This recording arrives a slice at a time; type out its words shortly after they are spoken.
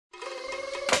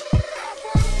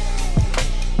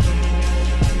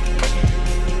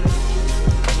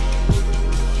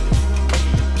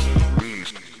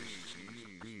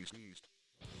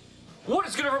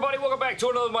to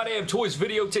another My Damn Toys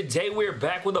video. Today we're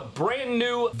back with a brand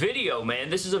new video, man.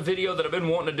 This is a video that I've been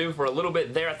wanting to do for a little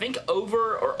bit there. I think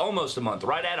over or almost a month,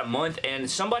 right at a month, and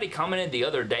somebody commented the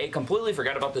other day, completely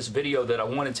forgot about this video that I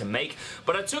wanted to make,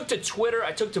 but I took to Twitter,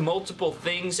 I took to multiple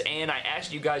things, and I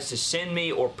asked you guys to send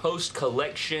me or post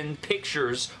collection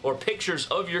pictures or pictures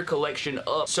of your collection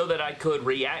up so that I could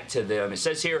react to them. It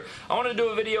says here, I want to do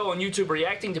a video on YouTube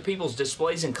reacting to people's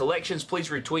displays and collections. Please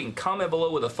retweet and comment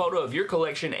below with a photo of your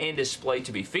collection and display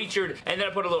to be featured. And then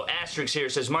I put a little asterisk here.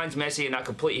 It says mine's messy and not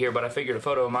complete here, but I figured a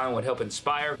photo of mine would help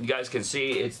inspire. You guys can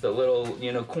see it's the little,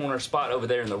 you know, corner spot over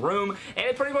there in the room, and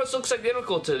it pretty much looks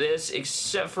identical to this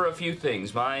except for a few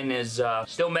things. Mine is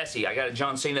still messy. I got a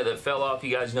John Cena that fell off.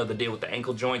 You guys know the deal with the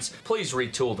ankle joints. Please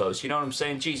retool those. You know what I'm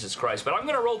saying? Jesus Christ. But I'm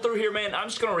going to roll through here, man. I'm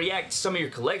just going to react to some of your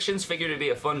collections. Figured it'd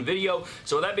be a fun video.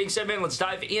 So with that being said, man, let's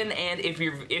dive in. And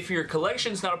if your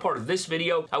collection's not a part of this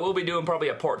video, I will be doing probably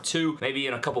a part 2, maybe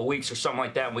in a couple weeks or something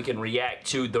like that, and we can react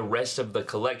to the rest of the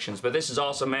collections. But this is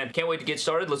awesome, man. Can't wait to get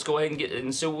started. Let's go ahead and get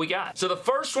and see what we got. So the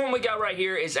first one we got right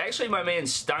here is actually my man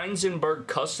Steinsenberg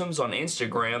Customs on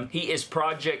Instagram. He is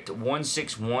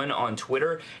Project161 on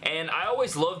Twitter, and I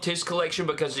always loved his collection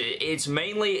because it's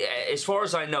mainly, as far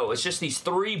as I know, it's just these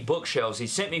 3 bookshelves. He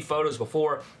sent me photos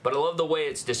before, but I love the way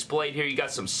it's displayed here. You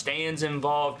got some stands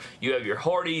involved. You have your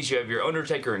Hardys, you have your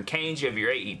Undertaker and Kane's, you have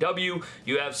your AEW,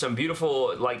 you have some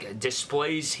beautiful like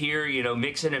displays here, you know,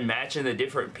 mixing and matching the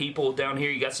different people down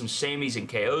here. You got some Sammys and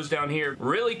KOs down here.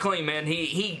 Really clean, man.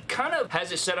 He kind of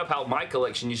has it set up how my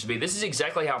collection used to be. This is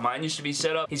exactly how mine used to be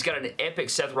set up. He's got an epic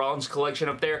Seth Rollins collection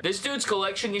up there. This dude's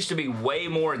collection used to be way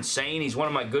more insane. He's one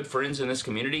of my good friends in this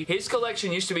community. His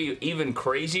collection used to be even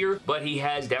crazier, but he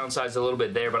has downsized a little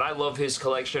bit there, but I love his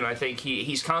collection. I think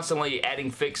he's constantly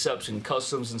adding fix-ups and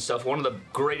customs and stuff. One of the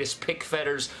greatest pick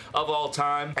fetters of all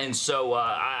time, and so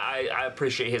I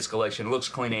appreciate his collection. It looks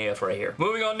clean AF right here.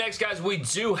 Moving on next, guys, we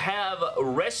do have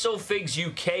WrestleFigs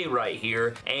UK right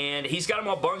here, and he's got them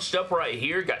all bunched up right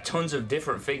here. Got tons of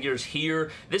different figures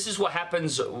here. This is what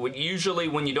happens usually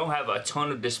when you don't have a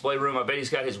ton of display room. I bet he's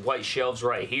got his white shelves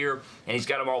right here, and he's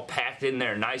got them all packed in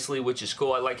there nicely, which is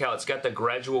cool. I like how it's got the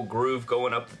gradual groove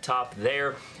going up the top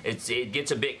there. It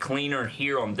gets a bit cleaner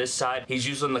here on this side. He's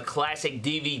using the classic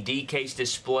DVD case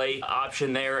display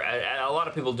option there. A lot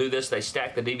of people do this. They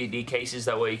stack the DVD cases.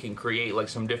 That way you can create like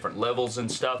some different levels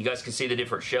and stuff. You guys can see the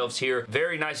different shelves here.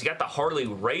 Very nice. You got the Harley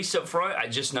Race up front. I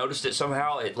just noticed it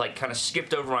somehow. It like kind of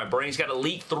skipped over my brain. He's got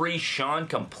Elite 3 Shawn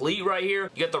complete right here.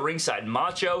 You got the ringside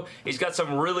Macho. He's got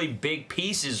some really big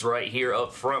pieces right here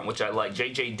up front, which I like.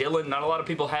 JJ Dillon. Not a lot of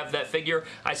people have that figure.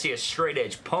 I see a straight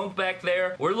edge Punk back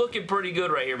there. We're looking pretty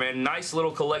good right here, man. Nice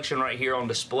little collection right here on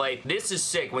display. This is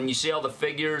sick when you see all the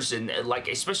figures and like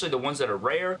especially the ones that are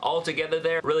rare all together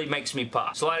there. Really makes me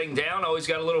pop. Sliding down, always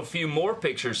got a little few more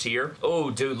pictures here.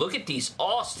 Oh, dude, look at these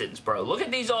Austins, bro. Look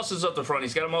at these Austins up the front.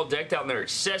 He's got them all decked out in their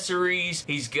accessories.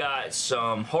 He's got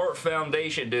some Heart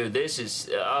Foundation. Dude, this is,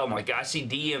 oh my god, I see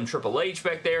DM Triple H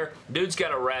back there. Dude's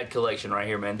got a rad collection right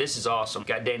here, man. This is awesome.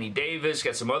 Got Danny Davis,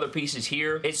 got some other pieces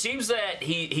here. It seems that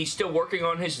he's still working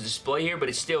on his display here, but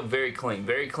it's still very clean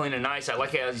and nice. I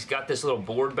like how he's got this little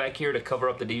board back here to cover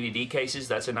up the DVD cases.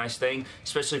 That's a nice thing,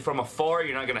 especially from afar.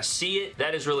 You're not going to see it.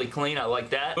 That is really clean. I like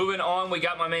that. Moving on, we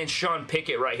got my man Sean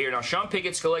Pickett right here. Now, Sean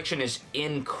Pickett's collection is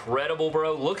incredible,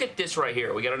 bro. Look at this right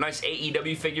here. We got a nice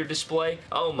AEW figure display.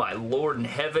 Oh, my Lord in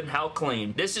heaven, how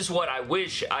clean. This is what I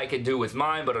wish I could do with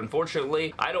mine, but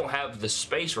unfortunately, I don't have the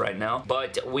space right now.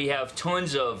 But we have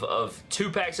tons of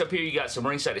 2-packs up here. You got some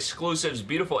ringside exclusives,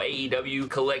 beautiful AEW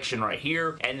collection right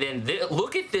here. And then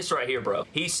look at this right here, bro.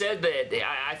 He said that,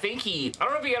 I think I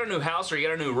don't know if he got a new house or he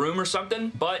got a new room or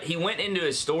something, but he went into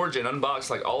his storage and unboxed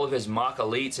like all of his mock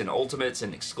elites and ultimates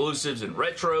and exclusives and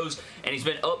retros, and he's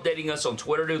been updating us on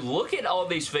Twitter, dude. Look at all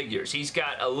these figures. He's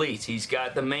got elites, he's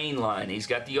got the main line, he's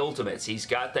got the ultimates, he's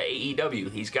got the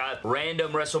AEW, he's got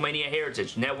random WrestleMania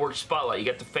Heritage, Network Spotlight, you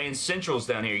got the Fan Centrals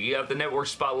down here, you got the Network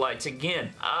Spotlights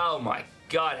again. Oh my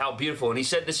god, how beautiful. And he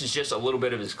said this is just a little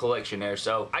bit of his collection there,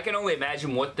 so I can only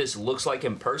imagine what this looks like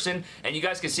in person, and you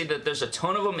guys can see that there's a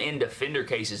ton of them in Defender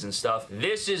cases and stuff.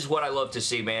 This is what I love to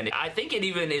see, man. I think it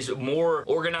even is more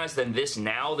organized than this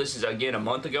now. This is, again, a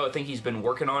month ago. I think he's been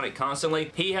working on it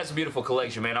constantly. He has a beautiful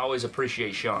collection, man. I always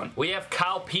appreciate Sean. We have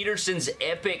Kyle Peterson's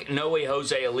epic No Way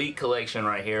Jose Elite collection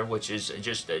right here, which is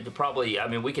just probably, I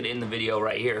mean, we could end the video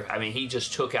right here. I mean, he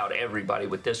just took out everybody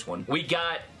with this one. We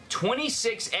got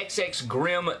 26XX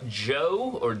Grim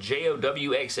Joe, or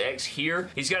JOWXX here.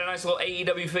 He's got a nice little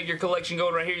AEW figure collection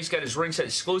going right here. He's got his ringside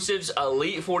exclusives.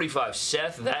 Elite 45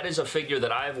 Seth. That is a figure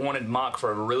that I've wanted mock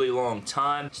for a really long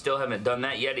time. Still haven't done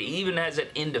that yet. He even has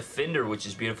it in Defender, which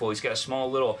is beautiful. He's got a small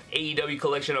little AEW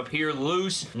collection up here,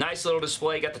 loose. Nice little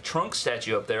display. Got the Trunk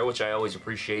statue up there, which I always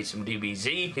appreciate, some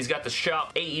DBZ. He's got the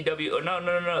Shop AEW. Oh,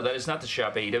 no. That is not the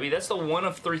Shop AEW. That's the 1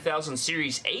 of 3000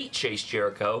 Series 8 Chase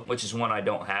Jericho, which is one I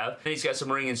don't have. And he's got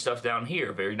some ring and stuff down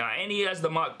here. Very nice. And he has the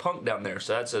mock Punk down there,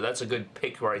 so that's a good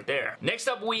pick right there. Next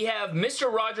up, we have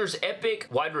Mr. Rogers Epic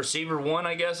wide receiver 1,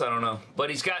 I guess. I don't know. But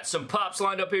he's got some pops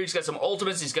lined up here. He's got some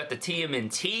Ultimates. He's got the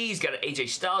TMNT. He's got an AJ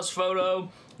Styles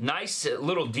photo. Nice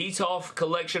little Detolf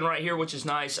collection right here, which is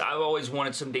nice. I've always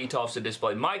wanted some Detolfs to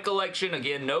display my collection.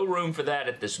 Again, no room for that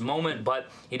at this moment, but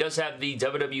he does have the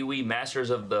WWE Masters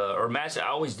of the, I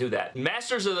always do that.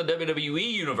 Masters of the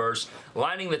WWE Universe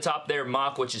lining the top there,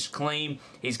 mock, which is clean.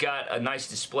 He's got a nice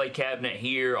display cabinet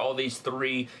here, all these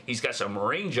three. He's got some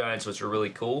ring giants, which are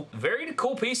really cool. Very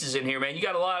cool pieces in here, man. You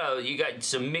got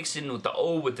some mixing with the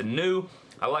old with the new.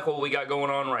 I like what we got going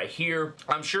on right here.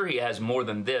 I'm sure he has more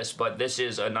than this, but this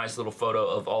is a nice little photo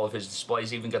of all of his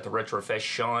displays. Even got the Retrofest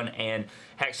Sean and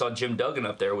Hacksaw Jim Duggan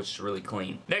up there, which is really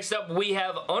clean. Next up, we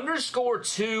have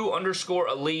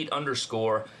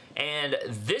 _2_elite_, and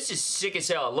this is sick as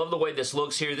hell. I love the way this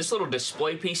looks here. This little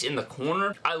display piece in the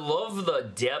corner. I love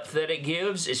the depth that it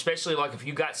gives, especially like if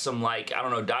you got some, like, I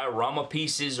don't know, diorama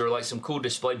pieces or like some cool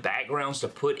display backgrounds to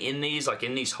put in these, like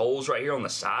in these holes right here on the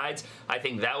sides. I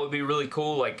think that would be really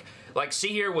cool. Like see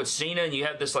here with Cena, and you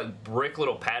have this like brick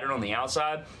little pattern on the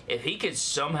outside. If he could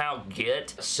somehow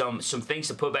get some things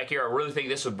to put back here, I really think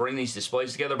this would bring these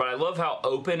displays together. But I love how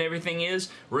open everything is.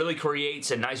 Really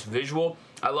creates a nice visual.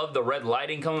 I love the red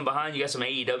lighting coming behind. You got some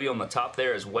AEW on the top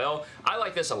there as well. I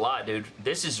like this a lot, dude.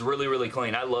 This is really, really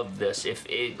clean. I love this.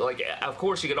 Of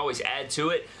course, you could always add to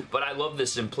it, but I love the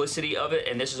simplicity of it,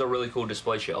 and this is a really cool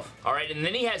display shelf. All right, and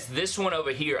then he has this one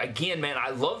over here. Again, man, I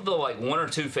love the like 1 or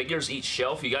 2 figures each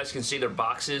shelf. You guys can see their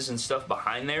boxes and stuff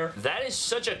behind there. That is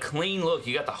such a clean look.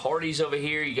 You got the Hardys over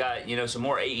here. You got, you know, some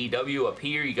more AEW up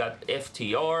here. You got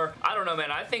FTR. I don't know,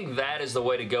 man. I think that is the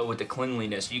way to go with the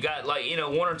cleanliness. You got, like, you know,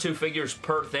 1 or 2 figures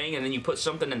per thing, and then you put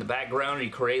something in the background and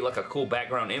you create like a cool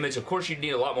background image. Of course, you need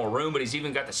a lot more room, but he's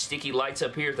even got the sticky lights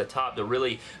up here at the top to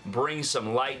really bring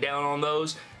some light down on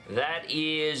those. That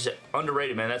is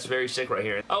underrated, man. That's very sick right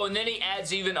here. Oh, and then he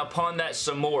adds even upon that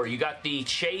some more. You got the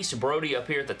Chase Brody up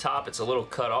here at the top. It's a little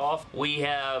cut off. We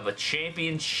have a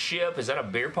championship. Is that a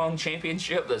beer pong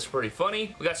championship? That's pretty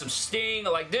funny. We got some Sting.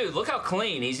 Like, dude, look how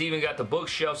clean. He's even got the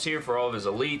bookshelves here for all of his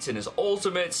elites and his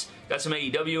ultimates. Got some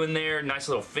AEW in there. Nice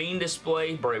little Fiend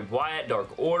display. Bray Wyatt, Dark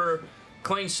Order.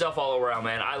 Clean stuff all around,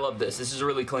 man. I love this. This is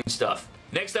really clean stuff.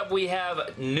 Next up, we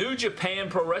have New Japan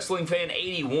Pro Wrestling Fan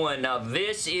 81. Now,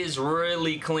 this is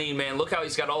really clean, man. Look how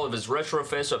he's got all of his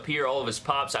Retrofest up here, all of his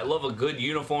pops. I love a good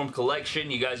uniform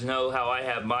collection. You guys know how I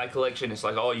have my collection. It's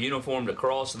like all uniformed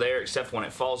across there, except when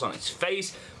it falls on its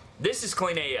face. This is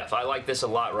clean AF. I like this a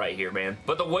lot right here, man.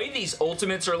 But the way these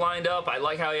Ultimates are lined up, I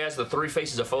like how he has the 3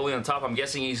 faces of Foley on top. I'm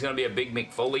guessing he's going to be a big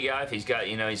Mick Foley guy. If he's got,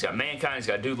 you know, he's got Mankind, he's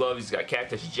got Dude Love, he's got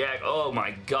Cactus Jack. Oh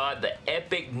my God, the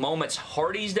Epic Moments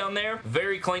Hardys down there.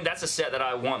 Very clean. That's a set that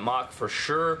I want mock for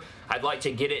sure. I'd like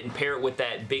to get it and pair it with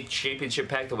that big championship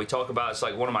pack that we talk about. It's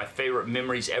like one of my favorite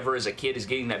memories ever as a kid is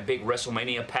getting that big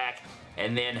WrestleMania pack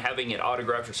and then having it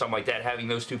autographed or something like that. Having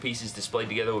those 2 pieces displayed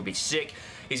together would be sick.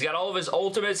 He's got all of his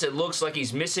Ultimates. It looks like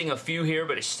he's missing a few here,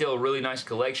 but it's still a really nice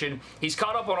collection. He's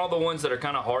caught up on all the ones that are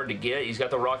kind of hard to get. He's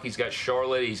got The Rock, he's got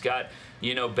Charlotte, he's got,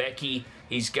 you know, Becky.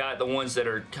 He's got the ones that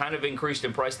are kind of increased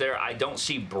in price there. I don't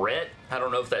see Brett. I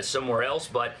don't know if that's somewhere else,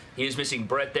 but he is missing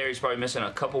Brett there. He's probably missing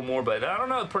a couple more, but I don't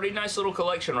know. Pretty nice little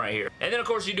collection right here. And then, of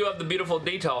course, you do have the beautiful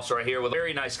Detolfs right here with a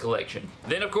very nice collection.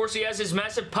 Then, of course, he has his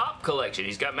massive pop collection.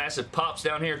 He's got massive pops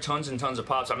down here, tons and tons of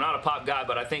pops. I'm not a pop guy,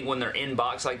 but I think when they're in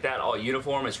box like that, all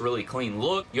uniform, it's really clean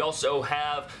look. You also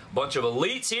have a bunch of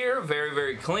elites here. Very,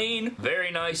 very clean.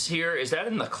 Very nice here. Is that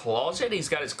in the closet? He's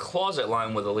got his closet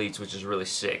lined with elites, which is really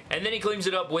sick. And then he cleans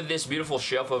it up with this beautiful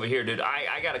shelf over here, dude.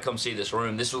 I gotta come see this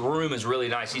room. This room is really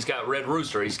nice. He's got Red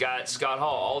Rooster. He's got Scott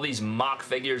Hall. All these mock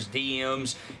figures,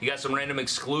 DMs. You got some random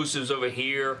exclusives over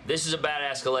here. This is a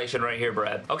badass collection right here,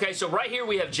 Brad. Okay, so right here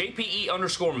we have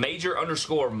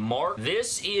JPE_Major_Mark.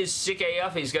 This is sick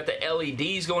AF. He's got the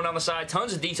LEDs going down the side.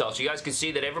 Tons of details. You guys can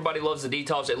see that everybody loves the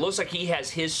details. It looks like he has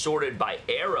his sorted by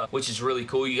era, which is really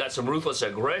cool. You got some Ruthless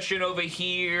Aggression over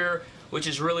here. which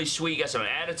is really sweet. You got some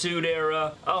Attitude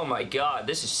Era. Oh my god,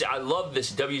 I love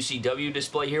this WCW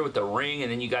display here with the ring,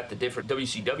 and then you got the different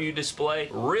WCW display.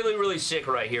 Really, really sick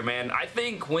right here, man. I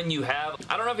think when you have,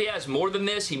 I don't know if he has more than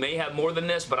this. He may have more than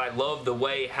this, but I love the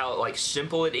way how like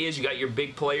simple it is. You got your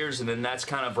big players, and then that's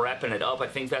kind of wrapping it up. I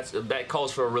think that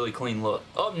calls for a really clean look.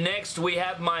 Up next, we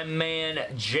have my man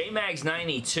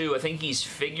JMags92. I think he's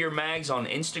Figure Mags on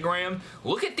Instagram.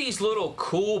 Look at these little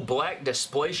cool black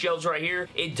display shelves right here.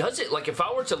 It does it, like if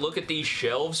I were to look at these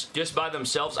shelves just by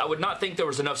themselves, I would not think there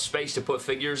was enough space to put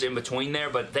figures in between there,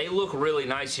 but they look really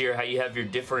nice here, how you have your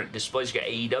different displays. You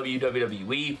got AEW,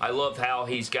 WWE. I love how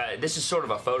he's got, this is sort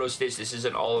of a photo stitch. This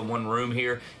isn't all in one room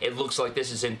here. It looks like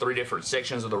this is in 3 different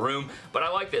sections of the room, but I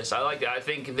like this. I like it. I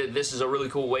think that this is a really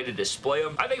cool way to display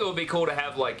them. I think it would be cool to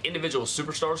have like individual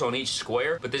superstars on each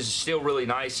square, but this is still really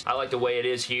nice. I like the way it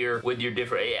is here with your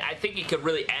different, I think it could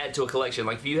really add to a collection.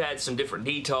 Like if you had some different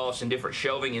details and different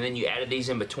shelving and then you added these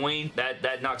in between,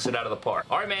 that knocks it out of the park.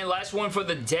 Alright man, last one for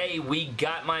the day. We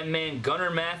got my man Gunnar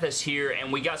Mathis here,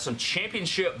 and we got some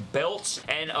championship belts,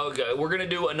 and we're going to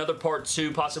do another part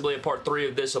 2, possibly a part 3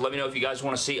 of this, so let me know if you guys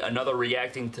want to see another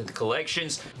reacting to the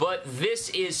collections. But this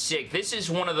is sick. This is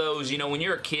one of those, you know, when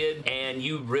you're a kid and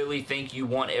you really think you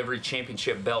want every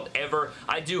championship belt ever.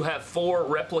 I do have 4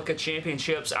 replica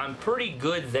championships. I'm pretty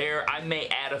good there. I may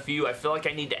add a few. I feel like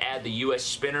I need to add the US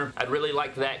spinner. I'd really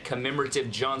like that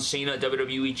commemorative John Cena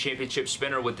WWE Championship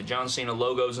spinner with the John Cena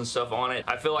logos and stuff on it.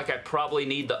 I feel like I probably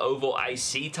need the Oval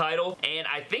IC title, and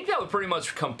I think that would pretty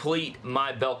much complete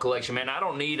my belt collection, man. I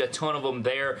don't need a ton of them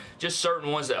there, just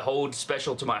certain ones that hold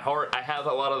special to my heart. I have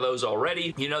a lot of those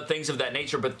already, you know, things of that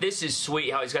nature, but this is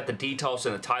sweet how he's got the details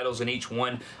and the titles in each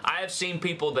one. I have seen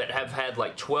people that have had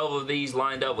like 12 of these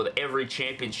lined up with every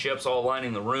championships all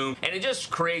lining the room, and it just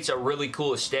creates a really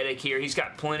cool aesthetic here. He's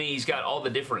got plenty. He's got all the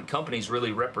different companies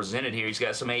really represented here. He's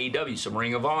got some AEW, some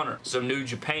Ring of Honor, some New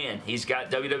Japan. He's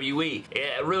got WWE.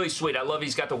 Yeah, really sweet. I love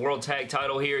he's got the World Tag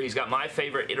title here. He's got my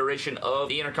favorite iteration of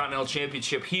the Intercontinental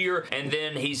Championship here, and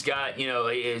then he's got, you know,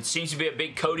 it seems to be a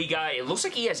big Cody guy. It looks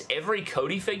like he has every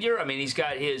Cody figure. I mean, he's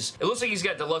got his, it looks like he's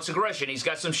got Deluxe Aggression. He's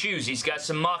got some shoes. He's got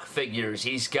some mock figures.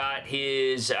 He's got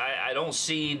his, I don't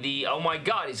see the, oh my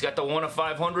god, he's got the 1 of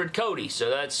 500 Cody. So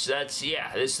that's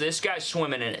yeah, this guy's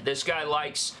swimming in it. This guy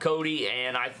likes Cody,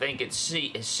 and I think it's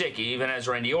sick. He even has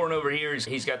Randy Orton over here.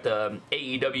 He's got the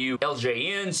AEW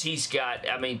LJNs. He's got,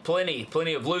 I mean,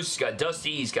 plenty of loose. He's got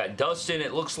Dusty. He's got Dustin,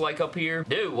 it looks like, up here.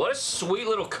 Dude, what a sweet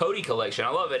little Cody collection. I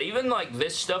love it. Even like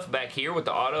this stuff back here with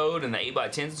the autoed and the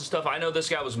 8x10s and stuff. I know this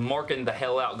guy was marking the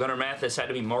hell out. Gunnar Mathis had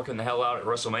to be marking the hell out at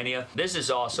WrestleMania. This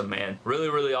is awesome, man. Really,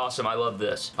 really awesome. I love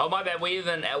this. Oh, my bad. We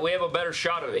have a better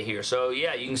shot of it here. So,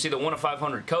 yeah, you can see the 1 of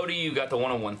 500 Cody. You got the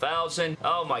 1 of 1000.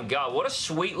 Oh, my God. What a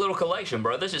sweet little collection,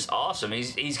 bro. This is awesome.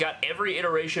 He's got every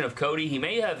iteration of Cody. He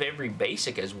may have every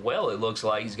basic as well, it looks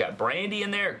like. He's got Brandy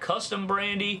in there, custom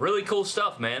Brandy. Really cool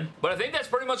stuff, man. But I think that's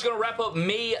pretty much going to wrap up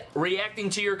me reacting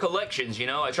to your collections, you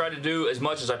know. I tried to do as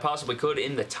much as I possibly could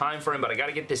in the time frame, but I got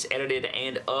to get this edited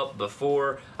and up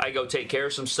before I go take care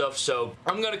of some stuff, so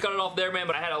I'm going to cut it off there, man,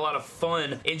 but I had a lot of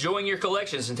fun enjoying your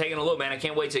collections and taking a look, man. I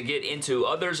can't wait to get into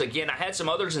others. Again, I had some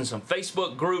others in some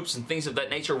Facebook groups and things of that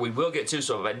nature we will get to,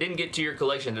 so if I didn't get to your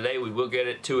collection today, we will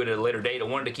get to it at a later date. I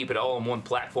wanted to keep it all on one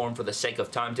platform for the sake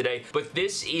of time today, but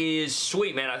this is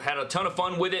sweet, man. I've had a ton of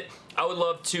fun with it. I would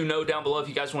love to know down below if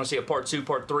you guys want to see a part 2,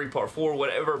 part 3, part 4,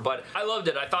 whatever, but I loved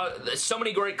it. I thought so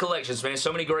many great collections, man.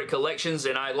 So many great collections,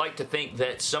 and I like to think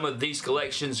that some of these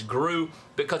collections grew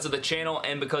because of the channel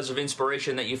and because of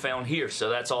inspiration that you found here, so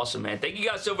that's awesome, man. Thank you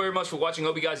guys so very much for watching.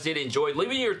 Hope you guys did enjoy. Leave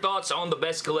me your thoughts on the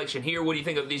best collection here. What do you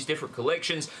think of these different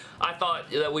collections? I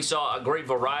thought that we saw a great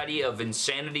variety of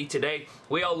insanity today.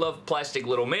 We all love plastic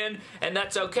little men, and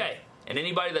that's okay. And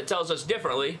anybody that tells us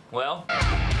differently, well...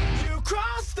 You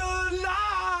crossed the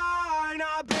line,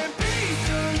 I've been